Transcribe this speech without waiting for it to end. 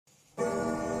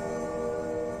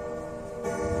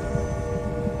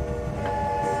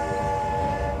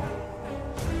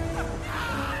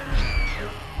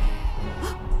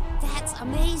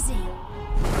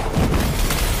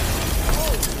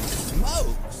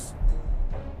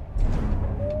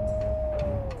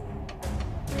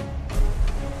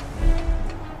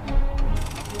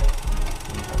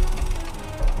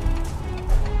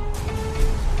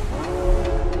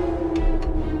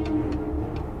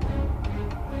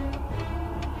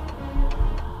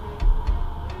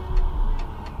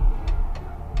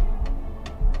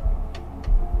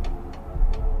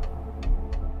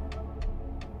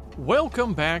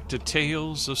Welcome back to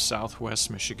Tales of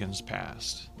Southwest Michigan's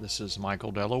Past. This is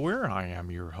Michael Delaware. I am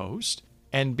your host.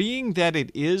 And being that it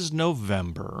is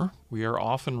November, we are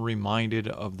often reminded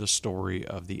of the story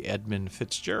of the Edmund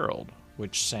Fitzgerald,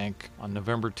 which sank on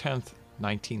November 10th,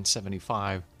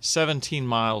 1975, 17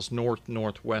 miles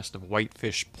north-northwest of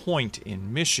Whitefish Point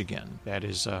in Michigan. That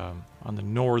is on the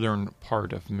northern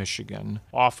part of Michigan,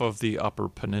 off of the Upper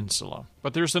Peninsula.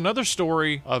 But there's another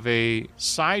story of a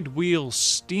sidewheel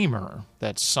steamer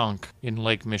that sunk in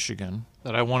Lake Michigan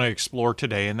that I want to explore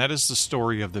today, and that is the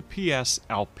story of the PS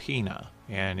Alpena.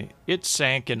 And it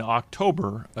sank in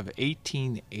October of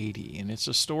 1880. And it's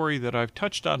a story that I've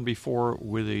touched on before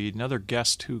with another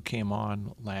guest who came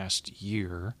on last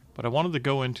year. But I wanted to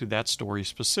go into that story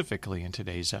specifically in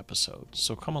today's episode.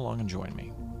 So come along and join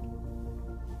me.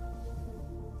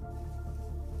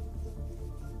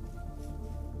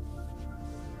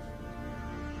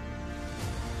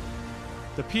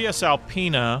 The PS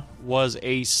Alpena was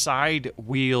a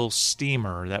side-wheel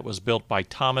steamer that was built by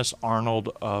Thomas Arnold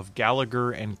of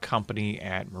Gallagher and Company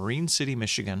at Marine City,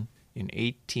 Michigan in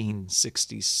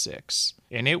 1866.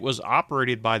 And it was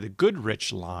operated by the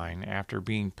Goodrich Line after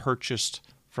being purchased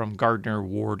from Gardner,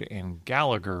 Ward, and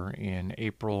Gallagher in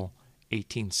April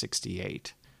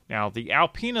 1868. Now, the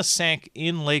Alpena sank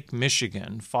in Lake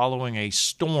Michigan following a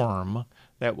storm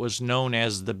that was known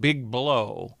as the Big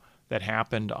Blow, that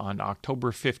happened on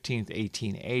October 15th,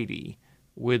 1880,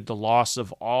 with the loss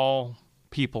of all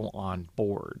people on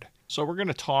board. So we're going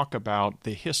to talk about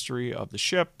the history of the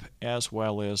ship as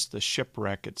well as the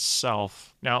shipwreck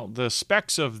itself. Now, the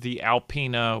specs of the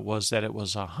Alpena was that it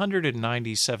was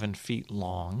 197 feet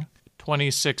long,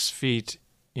 26 feet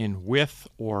in width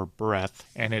or breadth,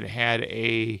 and it had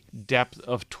a depth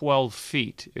of 12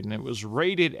 feet, and it was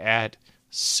rated at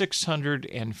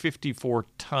 654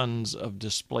 tons of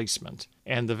displacement.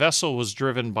 And the vessel was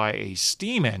driven by a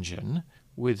steam engine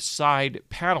with side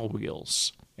paddle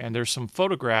wheels. And there's some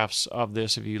photographs of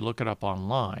this if you look it up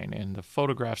online. And the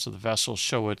photographs of the vessel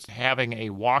show it having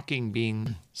a walking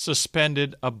beam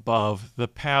suspended above the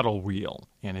paddle wheel.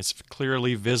 And it's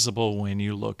clearly visible when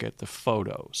you look at the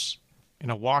photos.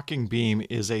 And a walking beam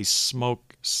is a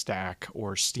smoke stack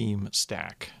or steam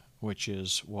stack, which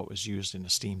is what was used in a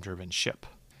steam-driven ship.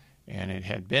 And it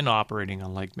had been operating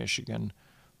on Lake Michigan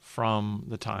from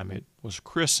the time it was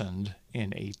christened in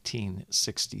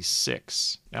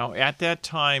 1866. Now, at that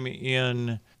time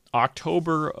in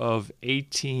October of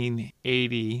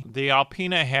 1880, the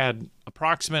Alpena had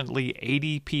approximately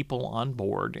 80 people on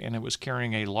board, and it was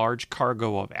carrying a large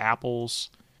cargo of apples,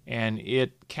 and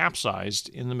it capsized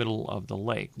in the middle of the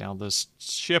lake. Now, this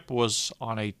ship was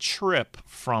on a trip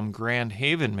from Grand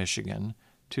Haven, Michigan,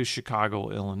 to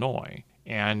Chicago, Illinois.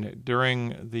 And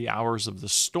during the hours of the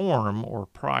storm, or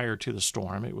prior to the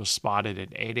storm, it was spotted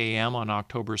at 8 a.m. on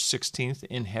October 16th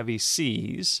in heavy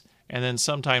seas. And then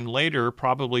sometime later,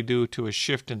 probably due to a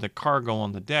shift in the cargo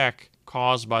on the deck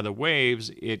caused by the waves,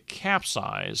 it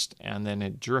capsized, and then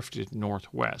it drifted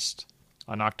northwest.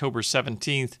 On October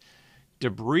 17th,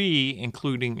 debris,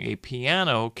 including a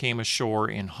piano, came ashore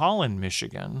in Holland,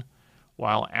 Michigan,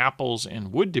 while apples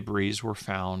and wood debris were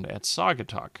found at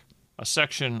Saugatuck. A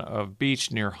section of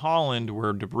beach near Holland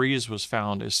where debris was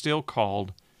found is still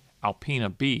called Alpena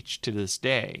Beach to this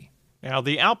day. Now,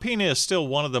 the Alpena is still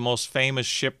one of the most famous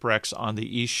shipwrecks on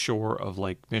the east shore of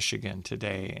Lake Michigan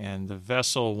today, and the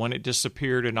vessel, when it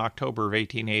disappeared in October of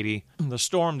 1880, the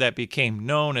storm that became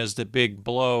known as the Big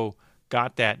Blow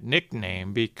got that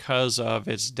nickname because of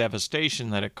its devastation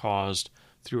that it caused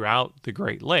throughout the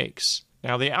Great Lakes.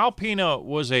 Now, the Alpena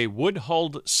was a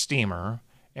wood-hulled steamer,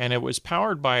 and it was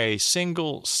powered by a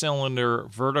single-cylinder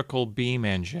vertical beam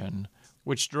engine,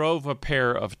 which drove a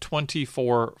pair of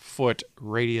 24-foot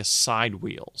radius side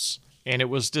wheels. And it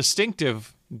was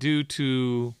distinctive due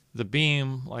to the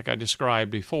beam, like I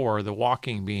described before, the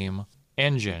walking beam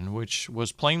engine, which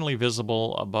was plainly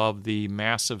visible above the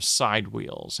massive side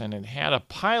wheels. And it had a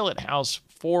pilot house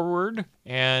forward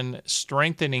and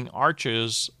strengthening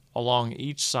arches along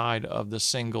each side of the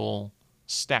single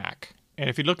stack. And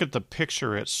if you look at the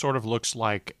picture, it sort of looks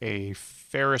like a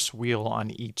Ferris wheel on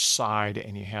each side,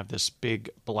 and you have this big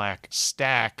black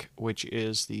stack, which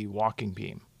is the walking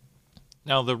beam.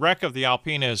 Now, the wreck of the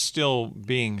Alpena is still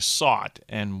being sought,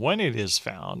 and when it is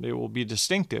found, it will be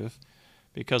distinctive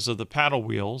because of the paddle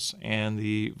wheels and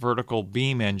the vertical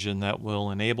beam engine that will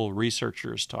enable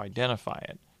researchers to identify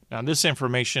it. Now, this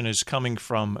information is coming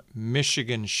from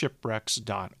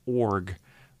MichiganShipwrecks.org,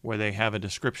 where they have a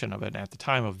description of it. At the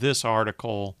time of this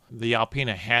article, the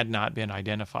Alpena had not been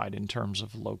identified in terms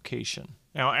of location.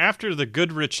 Now, after the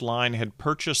Goodrich Line had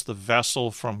purchased the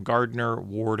vessel from Gardner,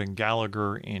 Ward, and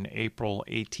Gallagher in April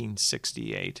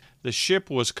 1868, the ship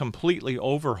was completely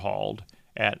overhauled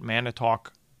at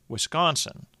Manitowoc,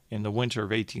 Wisconsin, in the winter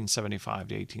of 1875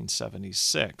 to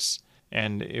 1876,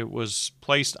 and it was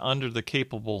placed under the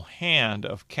capable hand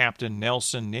of Captain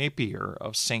Nelson Napier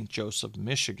of St. Joseph,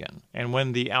 Michigan. And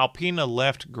when the Alpena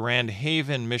left Grand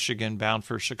Haven, Michigan, bound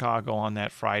for Chicago on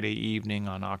that Friday evening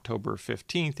on October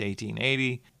 15th,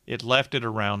 1880, it left at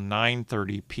around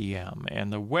 9:30 p.m.,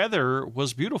 and the weather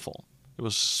was beautiful. It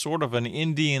was sort of an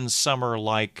Indian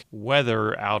summer-like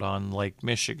weather out on Lake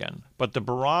Michigan. But the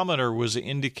barometer was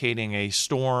indicating a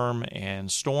storm,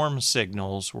 and storm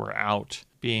signals were out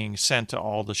being sent to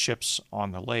all the ships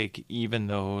on the lake, even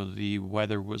though the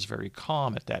weather was very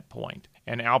calm at that point.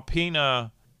 And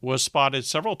Alpena was spotted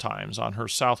several times on her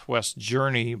southwest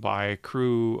journey by a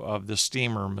crew of the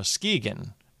steamer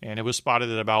Muskegon, and it was spotted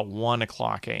at about 1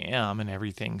 o'clock a.m., and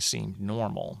everything seemed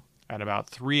normal. At about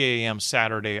 3 a.m.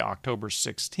 Saturday, October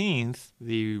 16th,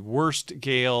 the worst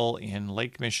gale in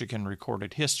Lake Michigan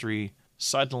recorded history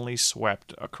suddenly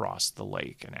swept across the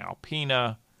lake, and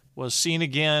Alpena was seen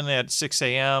again at 6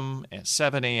 a.m., at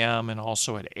 7 a.m., and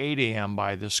also at 8 a.m.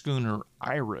 by the schooner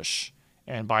Irish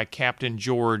and by Captain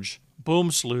George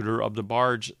Boomsluiter of the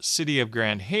barge City of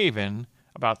Grand Haven,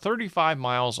 about 35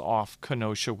 miles off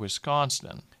Kenosha,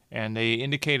 Wisconsin. And they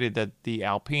indicated that the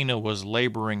Alpena was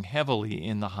laboring heavily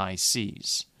in the high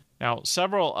seas. Now,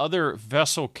 several other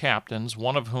vessel captains,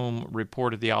 one of whom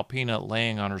reported the Alpena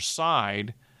laying on her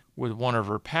side with one of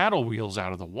her paddle wheels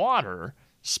out of the water,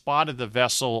 spotted the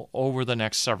vessel over the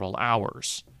next several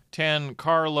hours. 10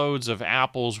 carloads of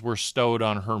apples were stowed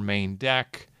on her main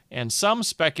deck, and some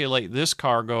speculate this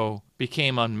cargo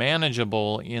became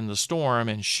unmanageable in the storm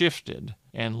and shifted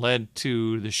and led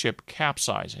to the ship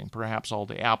capsizing. Perhaps all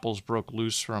the apples broke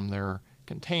loose from their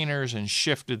containers and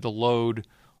shifted the load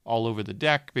all over the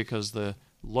deck because the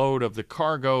load of the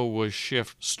cargo was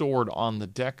stored on the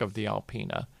deck of the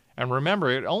Alpena. And remember,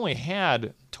 it only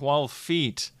had 12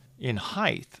 feet in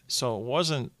height, so it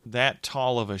wasn't that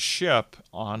tall of a ship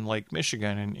on Lake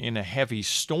Michigan. And in a heavy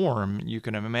storm, you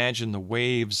can imagine the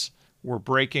waves were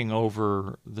breaking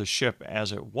over the ship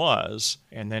as it was,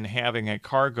 and then having a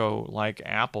cargo like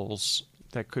apples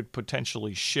that could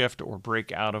potentially shift or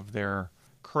break out of their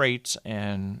crates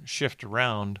and shift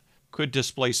around could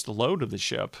displace the load of the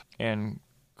ship and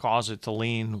cause it to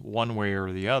lean one way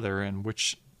or the other, and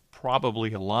which probably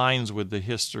aligns with the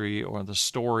history or the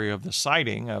story of the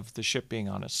sighting of the ship being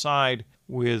on its side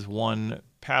with one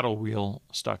paddle wheel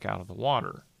stuck out of the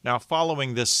water. Now,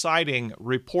 following this sighting,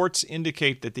 reports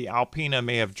indicate that the Alpena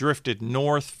may have drifted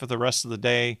north for the rest of the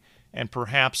day and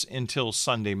perhaps until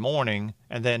Sunday morning,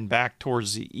 and then back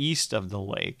towards the east of the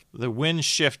lake. The wind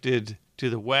shifted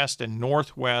to the west and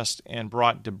northwest and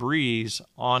brought debris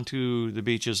onto the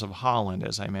beaches of Holland,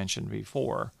 as I mentioned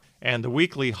before. And the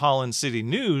weekly Holland City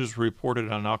News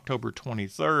reported on October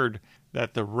 23rd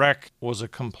that the wreck was a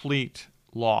complete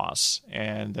loss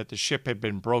and that the ship had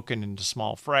been broken into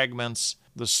small fragments.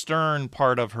 The stern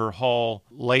part of her hull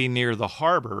lay near the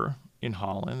harbor in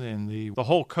Holland, and the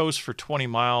whole coast for 20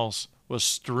 miles was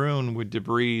strewn with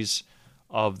debris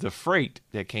of the freight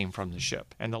that came from the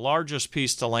ship. And the largest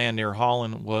piece to land near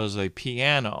Holland was a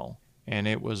piano, and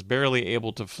it was barely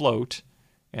able to float.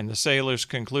 And the sailors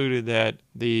concluded that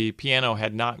the piano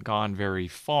had not gone very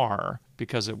far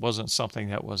because it wasn't something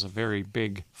that was a very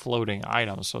big floating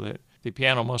item, so that the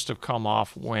piano must have come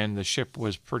off when the ship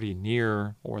was pretty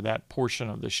near, or that portion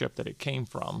of the ship that it came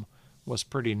from was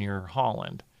pretty near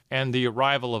Holland. And the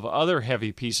arrival of other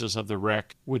heavy pieces of the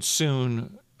wreck would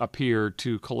soon appear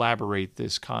to collaborate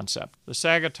this concept. The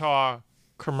Saginaw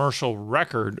Commercial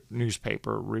Record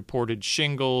newspaper reported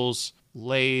shingles,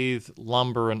 lathe,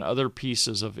 lumber, and other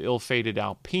pieces of ill-fated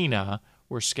Alpena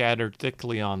were scattered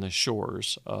thickly on the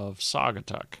shores of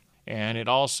Saugatuck. And it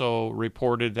also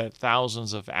reported that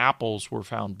thousands of apples were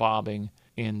found bobbing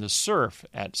in the surf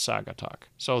at Saugatuck.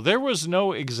 So there was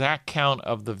no exact count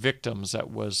of the victims that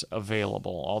was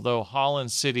available. Although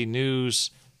Holland City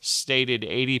News stated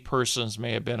 80 persons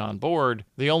may have been on board,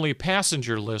 the only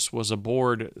passenger list was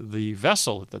aboard the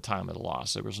vessel at the time of the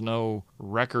loss. There was no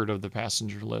record of the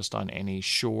passenger list on any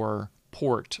shore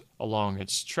port along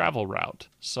its travel route.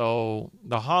 So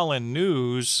the Holland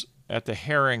News at the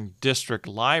Herring District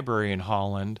Library in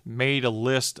Holland made a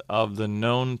list of the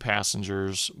known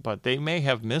passengers, but they may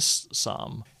have missed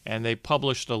some. And they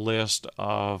published a list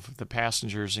of the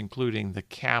passengers, including the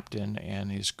captain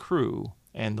and his crew.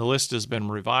 And the list has been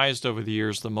revised over the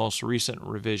years. The most recent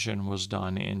revision was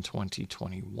done in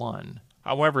 2021.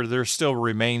 However, there still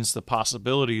remains the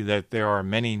possibility that there are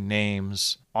many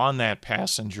names on that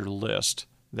passenger list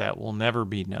that will never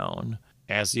be known,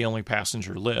 as the only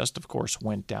passenger list, of course,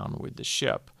 went down with the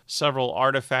ship. Several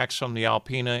artifacts from the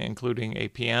Alpena, including a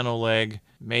piano leg,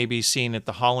 may be seen at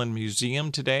the Holland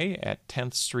Museum today at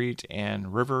 10th Street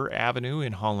and River Avenue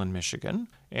in Holland, Michigan.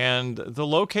 And the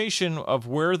location of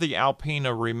where the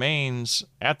Alpena remains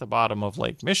at the bottom of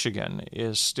Lake Michigan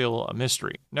is still a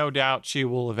mystery. No doubt she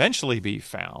will eventually be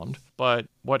found, but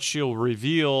what she'll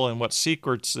reveal and what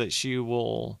secrets that she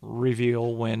will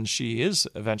reveal when she is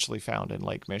eventually found in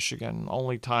Lake Michigan,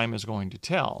 only time is going to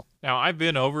tell. Now, I've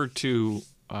been over to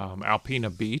Alpena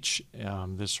Beach.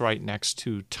 This right next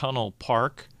to Tunnel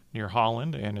Park near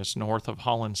Holland, and it's north of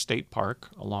Holland State Park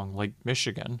along Lake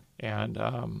Michigan. And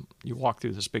you walk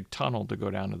through this big tunnel to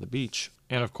go down to the beach.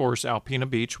 And of course, Alpena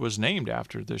Beach was named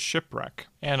after this shipwreck.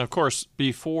 And of course,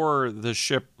 before the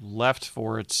ship left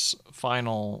for its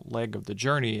final leg of the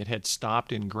journey, it had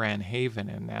stopped in Grand Haven,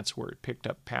 and that's where it picked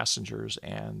up passengers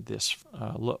and this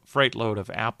freight load of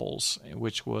apples,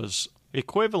 which was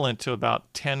equivalent to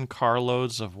about 10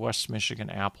 carloads of West Michigan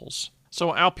apples.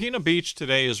 So Alpena Beach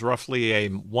today is roughly a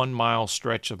 1-mile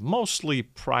stretch of mostly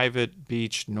private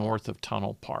beach north of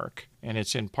Tunnel Park, and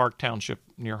it's in Park Township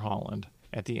near Holland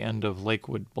at the end of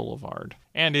Lakewood Boulevard.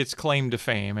 And its claim to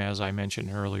fame, as I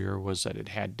mentioned earlier, was that it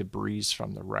had debris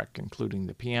from the wreck, including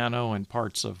the piano and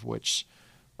parts of which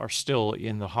are still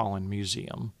in the Holland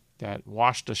Museum, that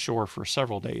washed ashore for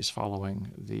several days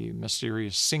following the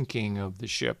mysterious sinking of the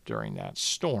ship during that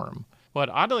storm. But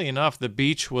oddly enough, the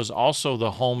beach was also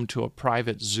the home to a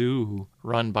private zoo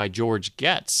run by George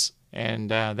Getz, and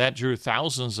that drew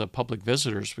thousands of public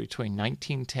visitors between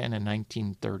 1910 and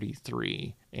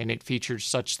 1933. And it featured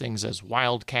such things as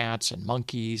wildcats and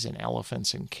monkeys and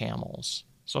elephants and camels.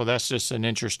 So that's just an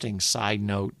interesting side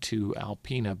note to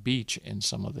Alpena Beach and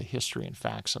some of the history and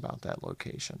facts about that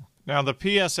location. Now, the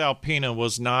PS Alpena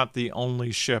was not the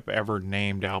only ship ever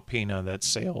named Alpena that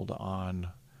sailed on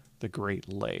the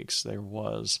Great Lakes. There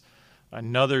was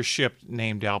another ship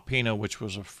named Alpena, which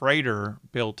was a freighter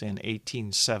built in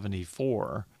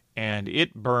 1874, and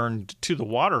it burned to the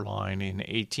waterline in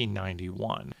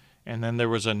 1891. And then there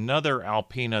was another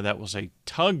Alpena that was a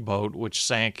tugboat, which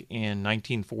sank in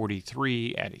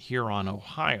 1943 at Huron,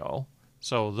 Ohio.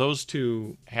 So those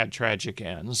two had tragic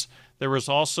ends. There was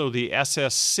also the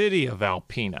SS City of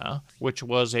Alpena, which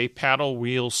was a paddle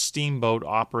wheel steamboat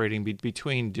operating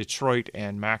between Detroit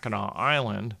and Mackinac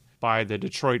Island by the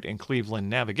Detroit and Cleveland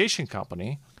Navigation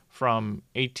Company from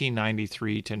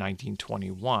 1893 to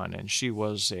 1921. And she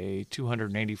was a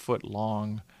 280-foot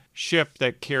long ship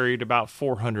that carried about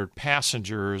 400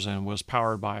 passengers and was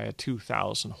powered by a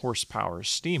 2,000 horsepower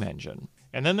steam engine.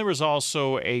 And then there was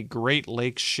also a Great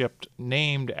Lakes ship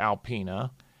named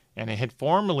Alpena, and it had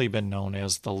formerly been known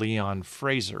as the Leon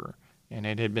Fraser, and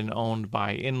it had been owned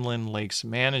by Inland Lakes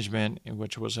Management,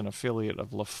 which was an affiliate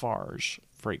of Lafarge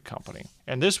Freight Company.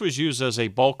 And this was used as a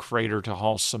bulk freighter to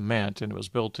haul cement, and it was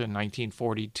built in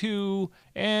 1942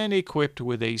 and equipped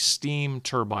with a steam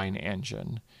turbine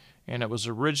engine. And it was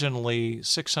originally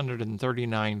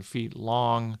 639 feet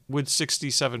long with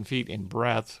 67 feet in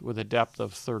breadth with a depth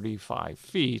of 35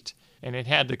 feet. And it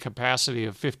had the capacity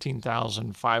of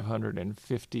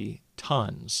 15,550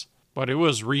 tons. But it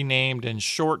was renamed and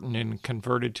shortened and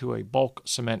converted to a bulk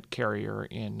cement carrier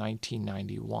in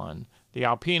 1991. The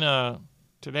Alpena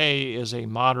today is a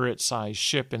moderate-sized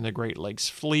ship in the Great Lakes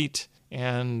Fleet,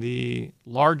 and the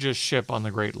largest ship on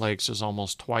the Great Lakes is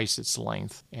almost twice its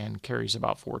length and carries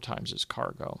about 4 times its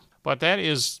cargo. But that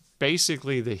is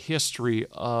basically the history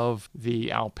of the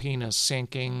Alpena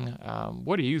sinking.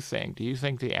 What do you think? Do you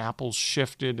think the apples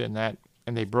shifted and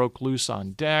they broke loose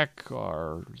on deck,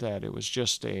 or that it was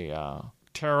just a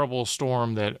terrible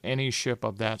storm that any ship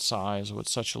of that size with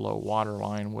such a low water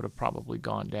line would have probably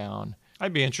gone down?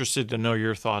 I'd be interested to know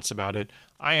your thoughts about it.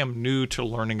 I am new to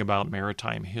learning about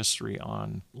maritime history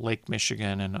on Lake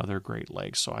Michigan and other Great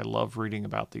Lakes, so I love reading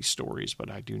about these stories,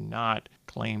 but I do not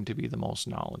claim to be the most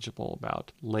knowledgeable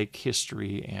about lake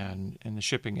history and the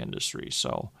shipping industry.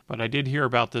 But I did hear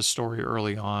about this story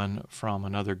early on from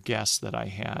another guest that I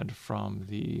had from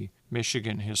the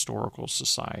Michigan Historical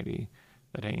Society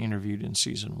that I interviewed in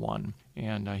season 1.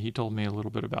 And he told me a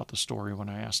little bit about the story when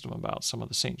I asked him about some of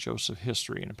the St. Joseph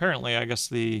history. And apparently, I guess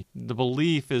the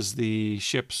belief is the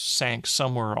ship sank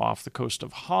somewhere off the coast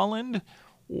of Holland,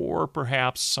 or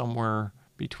perhaps somewhere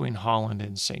between Holland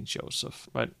and St. Joseph.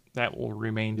 But that will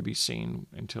remain to be seen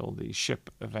until the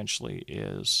ship eventually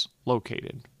is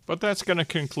located. But that's going to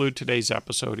conclude today's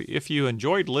episode. If you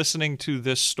enjoyed listening to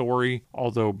this story,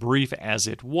 although brief as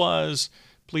it was,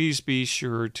 please be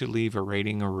sure to leave a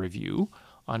rating or review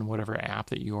on whatever app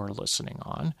that you are listening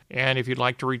on. And if you'd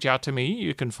like to reach out to me,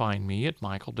 you can find me at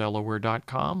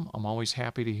michaeldelaware.com. I'm always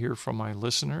happy to hear from my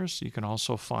listeners. You can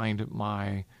also find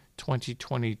my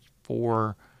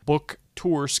 2024 book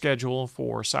tour schedule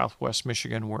for Southwest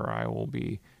Michigan, where I will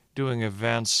be doing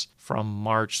events from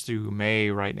March through May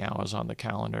right now is on the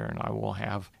calendar, and I will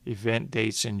have event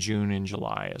dates in June and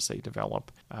July as they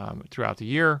develop throughout the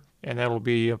year. And that'll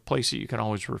be a place that you can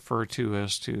always refer to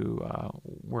as to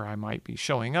where I might be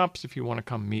showing up if you want to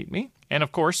come meet me. And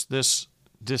of course, this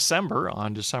December,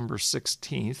 on December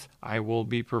 16th, I will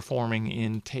be performing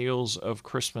in Tales of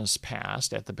Christmas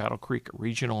Past at the Battle Creek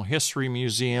Regional History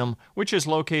Museum, which is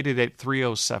located at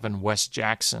 307 West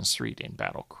Jackson Street in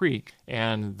Battle Creek.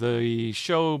 And the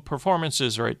show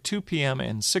performances are at 2 p.m.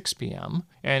 and 6 p.m.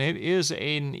 And it is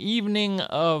an evening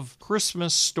of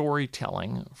Christmas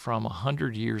storytelling from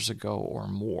 100 years ago or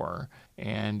more.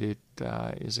 And it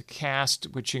is a cast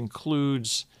which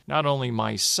includes not only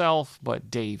myself,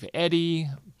 but Dave Eddy,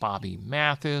 Bobby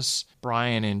Mathis,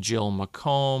 Brian and Jill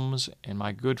McCombs, and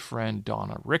my good friend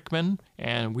Donna Rickman.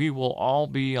 And we will all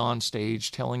be on stage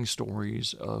telling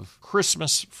stories of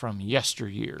Christmas from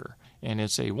yesteryear. And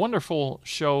it's a wonderful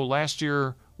show. Last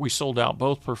year, we sold out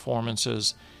both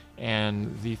performances,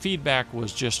 and the feedback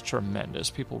was just tremendous.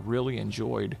 People really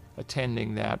enjoyed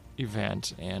attending that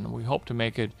event, and we hope to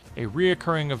make it a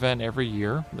reoccurring event every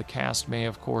year. The cast may,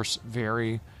 of course,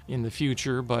 vary in the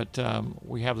future, but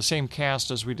we have the same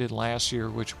cast as we did last year,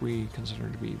 which we consider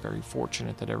to be very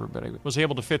fortunate that everybody was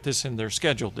able to fit this in their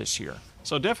schedule this year.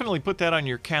 So definitely put that on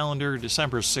your calendar,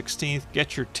 December 16th.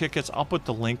 Get your tickets. I'll put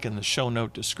the link in the show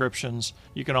note descriptions.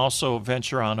 You can also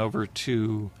venture on over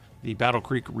to the Battle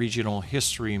Creek Regional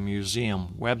History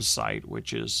Museum website,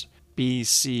 which is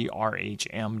bcrhm.org,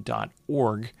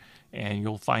 and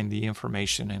you'll find the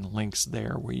information and links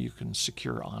there where you can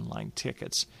secure online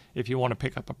tickets. If you want to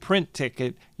pick up a print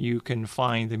ticket, you can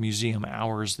find the museum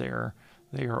hours there.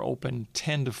 They are open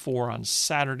 10 to 4 on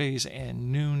Saturdays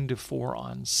and noon to 4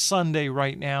 on Sunday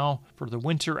right now for the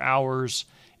winter hours.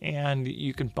 And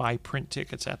you can buy print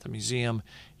tickets at the museum.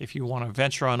 If you want to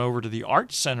venture on over to the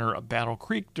Art Center of Battle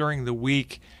Creek during the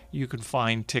week, you can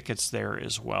find tickets there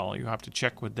as well. You have to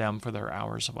check with them for their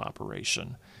hours of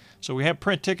operation. So we have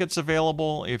print tickets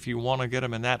available if you want to get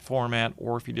them in that format,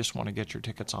 or if you just want to get your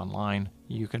tickets online,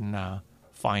 you can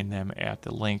find them at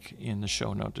the link in the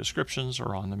show note descriptions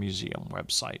or on the museum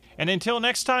website. And until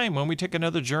next time, when we take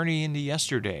another journey into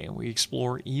yesterday and we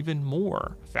explore even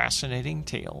more fascinating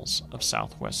tales of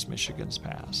Southwest Michigan's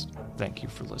past. Thank you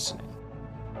for listening.